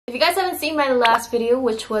If you guys haven't seen my last video,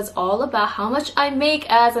 which was all about how much I make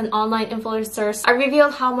as an online influencer, I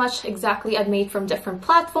revealed how much exactly I made from different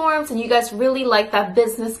platforms, and you guys really like that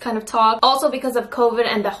business kind of talk. Also, because of COVID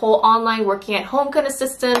and the whole online working at home kind of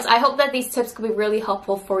systems, I hope that these tips could be really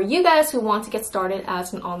helpful for you guys who want to get started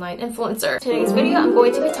as an online influencer. Today's video, I'm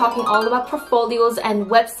going to be talking all about portfolios and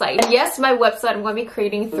websites. And yes, my website I'm going to be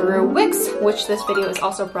creating through Wix, which this video is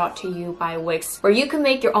also brought to you by Wix, where you can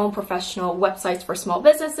make your own professional websites for small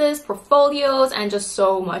businesses, portfolios, and just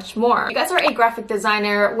so much more. If you guys are a graphic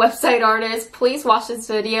designer, website artist, please watch this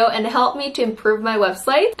video and help me to improve my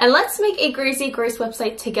website. And let's make a GRAZY Grace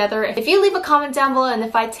website together. If you leave a comment down below and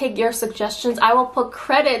if I take your suggestions, I will put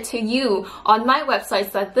credit to you on my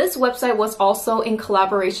websites that this website was also in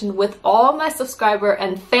collaboration with all my subscriber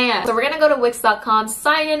and fans. So we're gonna go to wix.com,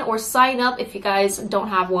 sign in or sign up if you guys don't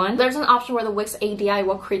have one. There's an option where the Wix ADI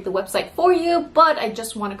will create the website for you, but I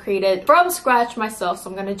just want to create it from scratch myself, so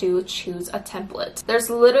I'm gonna choose a template. There's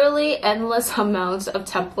literally endless amounts of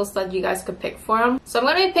templates that you guys could pick from. So I'm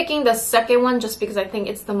going to be picking the second one just because I think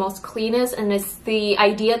it's the most cleanest and it's the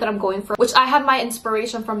idea that I'm going for, which I have my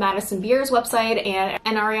inspiration from Madison Beer's website and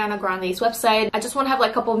Ariana Grande's website. I just want to have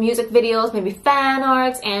like a couple music videos, maybe fan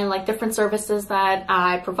arts, and like different services that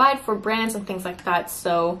I provide for brands and things like that.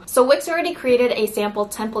 So Wix already created a sample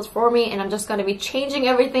template for me, and I'm just going to be changing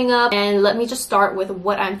everything up. And let me just start with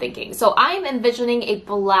what I'm thinking. So I'm envisioning a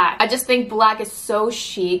black. I just think black is so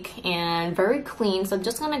chic and very clean, so I'm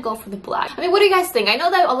just gonna go for the black. I mean, what do you guys think? I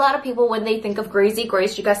know that a lot of people, when they think of GRAZY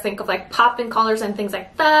Grace, you guys think of like pop-in colors and things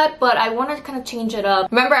like that, but I want to kind of change it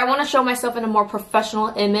up. Remember, I want to show myself in a more professional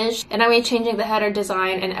image, and I'm changing the header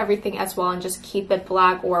design and everything as well, and just keep it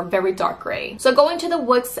black or very dark gray. So going to the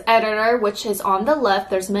Wix editor, which is on the left,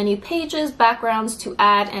 there's menu pages, backgrounds to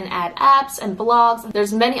add, and add apps and blogs.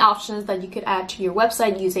 There's many options that you could add to your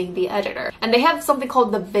website using the editor, and they have something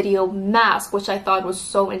called the video mask, which I thought was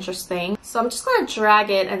so interesting. So I'm just gonna drag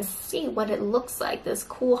it and see what it looks like, this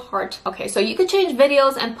cool heart. Okay, so you could change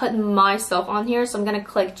videos and put myself on here. So I'm gonna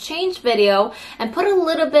click change video and put a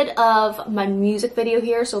little bit of my music video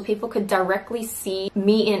here so people could directly see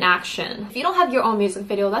me in action. If you don't have your own music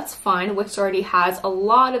video, that's fine. Wix already has a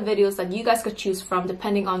lot of videos that you guys could choose from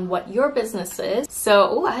depending on what your business is. So,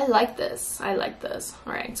 oh, I like this. I like this.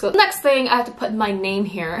 All right, so next thing, I have to put my name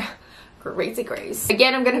here. GRAZY Grace.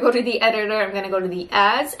 Again, I'm gonna go to the editor, I'm gonna go to the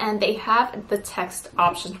ads, and they have the text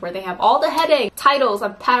options where they have all the heading, titles,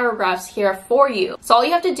 and paragraphs here for you. So all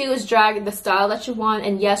you have to do is drag the style that you want,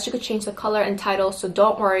 and yes, you could change the color and title, so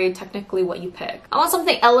don't worry technically what you pick. I want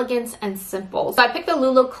something elegant and simple. So I picked the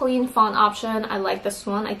Lulu Clean font option. I like this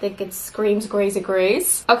one. I think it screams GRAZY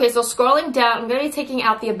Grace. Okay, so scrolling down, I'm gonna be taking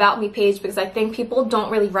out the About Me page because I think people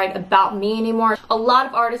don't really write about me anymore. A lot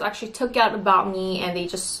of artists actually took out About Me and they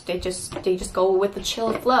just go with the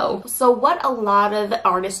chill flow. So what a lot of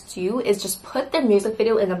artists do is just put their music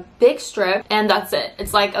video in a big strip, and that's it.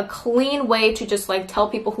 It's like a clean way to just like tell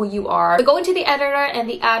people who you are. So go into the editor and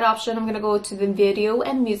the add option. I'm gonna go to the video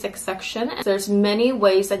and music section. There's many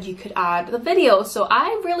ways that you could add the video. So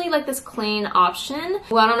I really like this clean option.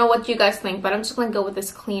 Well, I don't know what you guys think, but I'm just gonna go with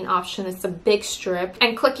this clean option. It's a big strip,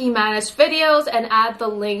 and clicking manage videos and add the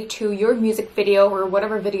link to your music video or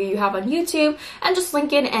whatever video you have on YouTube, and just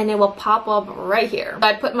link it and it will pop up right here.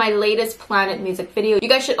 I put my latest Planet music video. You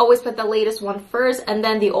guys should always put the latest one first and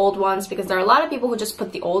then the old ones, because there are a lot of people who just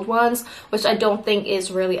put the old ones, which I don't think is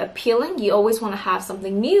really appealing. You always want to have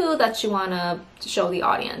something new that you want to show the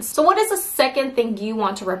audience. So what is the second thing you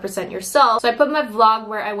want to represent yourself? So I put my vlog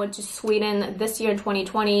where I went to Sweden this year in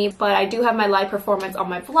 2020, but I do have my live performance on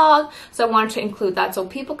my vlog, so I wanted to include that so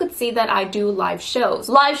people could see that I do live shows.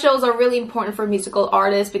 Live shows are really important for musical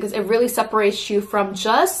artists because it really separates you from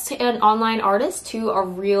just an online artist to a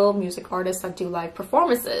real music artist that do live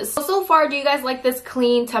performances. So far, do you guys like this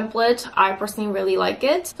clean template? I personally really like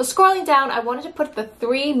it. So scrolling down, I wanted to put the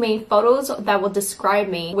 3 main photos that will describe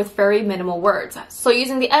me with very minimal words. So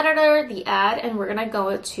using the editor, the ad, and we're gonna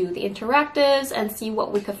go to the interactives and see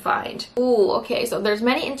what we could find. Ooh, okay, so there's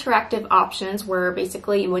many interactive options where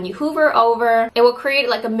basically when you hover over, it will create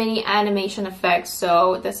like a mini animation effect.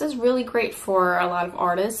 So this is really great for a lot of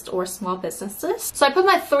artists or small businesses. So I put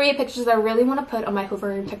my 3 pictures that I really want to put on my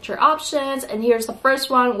hovering picture options, and here's the first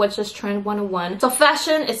one, which is Trend 101. So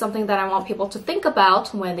fashion is something that I want people to think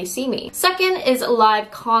about when they see me. Second is live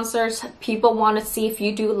concerts. People want to see if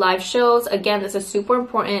you do live shows. Again, this is super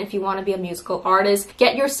important if you want to be a musical artist.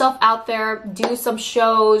 Get yourself out there, do some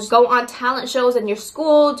shows, go on talent shows in your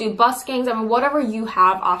school, do buskings. I mean, whatever you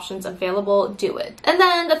have options available, do it. And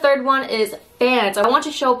then the third one is fans. I want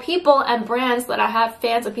to show people and brands that I have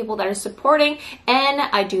fans and people that are supporting, and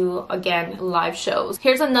I do, again, live shows.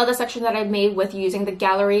 Here's another section that I made with using the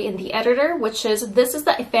gallery in the editor, which is, this is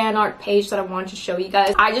the fan art page that I want to show you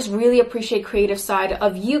guys. I just really appreciate creative side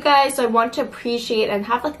of you guys, so I want to appreciate and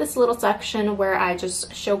have like this little section where I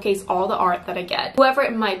just showcase all the art that I get. Whoever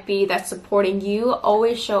it might be that's supporting you,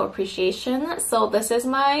 always show appreciation. So this is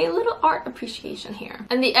my little art appreciation here.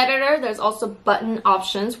 In the editor, there's also button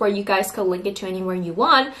options where you guys can link it to anywhere you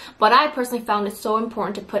want, but I personally found it so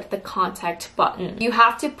important to put the contact button. You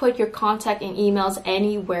have to put your contact and emails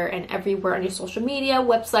anywhere and everywhere on your social media,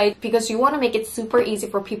 website, because you want to make it super easy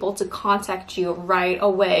for people to contact you right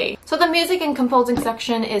away. So the music and composing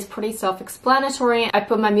section is pretty self-explanatory. I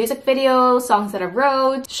put my music video, songs that I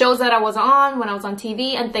wrote, shows that I was on when I was on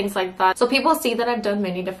TV, and things like that. So people see that I've done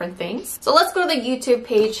many different things. So let's go to the YouTube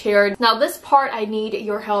page here. Now this part, I need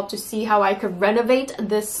your help to see how I could renovate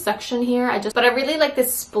this section here. But I really like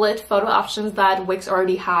this split photo options that Wix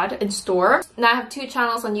already had in store. Now I have two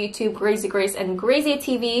channels on YouTube, Grazy Grace and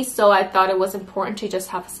GRAZYTV, so I thought it was important to just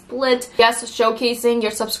have a split. Yes, showcasing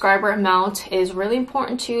your subscriber amount is really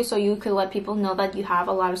important too, so you could let people know that you have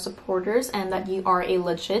a lot of supporters and that you are a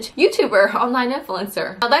legit YouTuber, online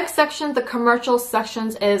influencer. Now next section, the commercial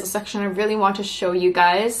sections, is a section I really want to show you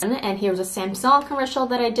guys. And here's a Samsung commercial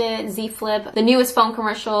that I did, Z Flip, the newest phone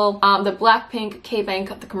commercial, the Blackpink,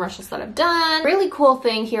 K-Bank, the commercials that I've done. Really cool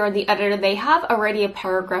thing here in the editor, they have already a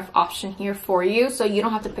paragraph option here for you, so you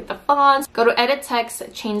don't have to pick the fonts. Go to edit text,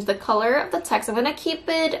 change the color of the text. I'm gonna keep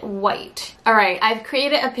it white. Alright, I've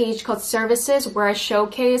created a page called services where I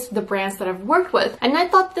showcase the brands that I've worked with, and I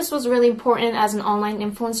thought this was really important as an online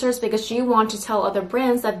influencer because you want to tell other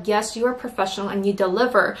brands that yes, you are professional and you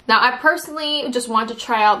deliver. Now I personally just want to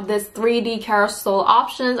try out this 3D carousel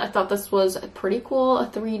options. I thought this was pretty cool, a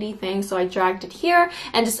 3D thing, so I dragged it here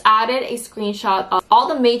and just added a screenshot of all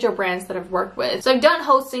the major brands that I've worked with. So I've done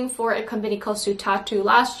hosting for a company called Tattoo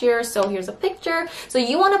last year, so here's a picture. So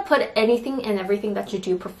you want to put anything and everything that you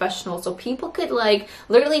do professional, so people could like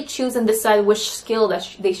literally choose and decide which skill that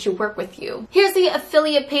they should work with you. Here's the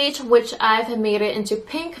affiliate page, which I've made it into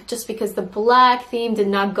pink just because the black theme did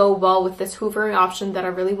not go well with this hoovering option that I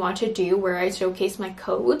really want to do where I showcase my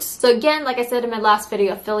codes. So again, like I said in my last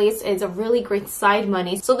video, affiliates is a really great side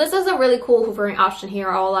money. So this is a really cool hoovering option here.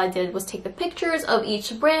 All I did was take the pictures of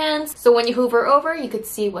each brand, so when you hover over, you could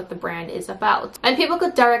see what the brand is about. And people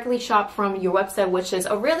could directly shop from your website, which is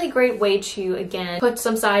a really great way to, again, put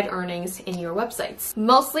some side earnings in your websites.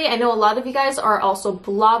 Mostly, I know a lot of you guys are also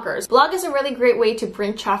bloggers. Blog is a really great way to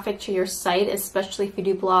bring traffic to your site, especially if you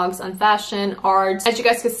do blogs on fashion, art. As you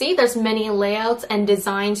guys can see, there's many layouts and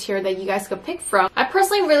designs here that you guys could pick from. I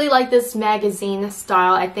personally really like this magazine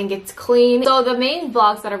style. I think it's clean. So the main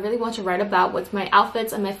blogs that I really want to write about with my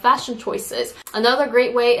outfits and my fashion choices. Another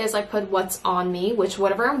great way is I put what's on me, which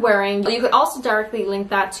whatever I'm wearing. You could also directly link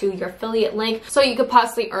that to your affiliate link, so you could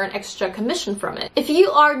possibly earn extra commission from it. If you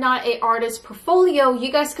are not an artist portfolio,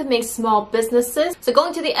 you guys could make small businesses. So go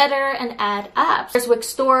into the editor and add apps. There's Wix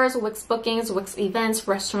stores, Wix bookings, Wix events,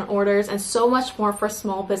 restaurant orders, and so much more for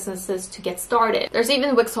small businesses to get started. There's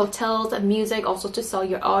even Wix hotels and music also to sell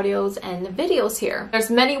your audios and videos here. There's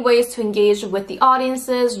many ways to engage with the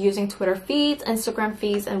audiences using Twitter feeds, Instagram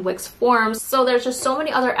feeds, and Wix forms. So there's just so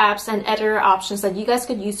many other apps and editor options that you guys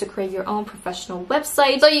could use to create your own professional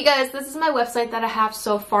website. So you guys, this is my website that I have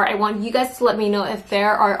so far. I want you guys to let me know if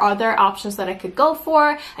there are other options that I could go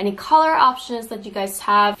for, any color options that you guys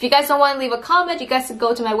have. If you guys don't want to leave a comment, you guys could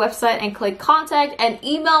go to my website and click contact and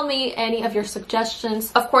email me any of your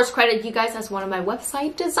suggestions. Of course, credit you guys as one of my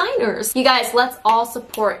website designers. You guys, let's all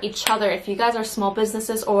support each other. If you guys are small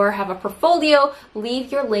businesses or have a portfolio,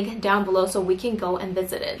 leave your link down below so we can go and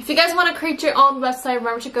visit it. If you guys want to create your own website,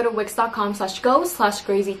 remember to go to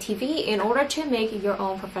wix.com/go/GRAZYTV in order to make your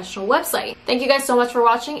own professional website. Thank you guys so much for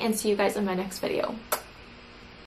watching, and see you guys in my next video.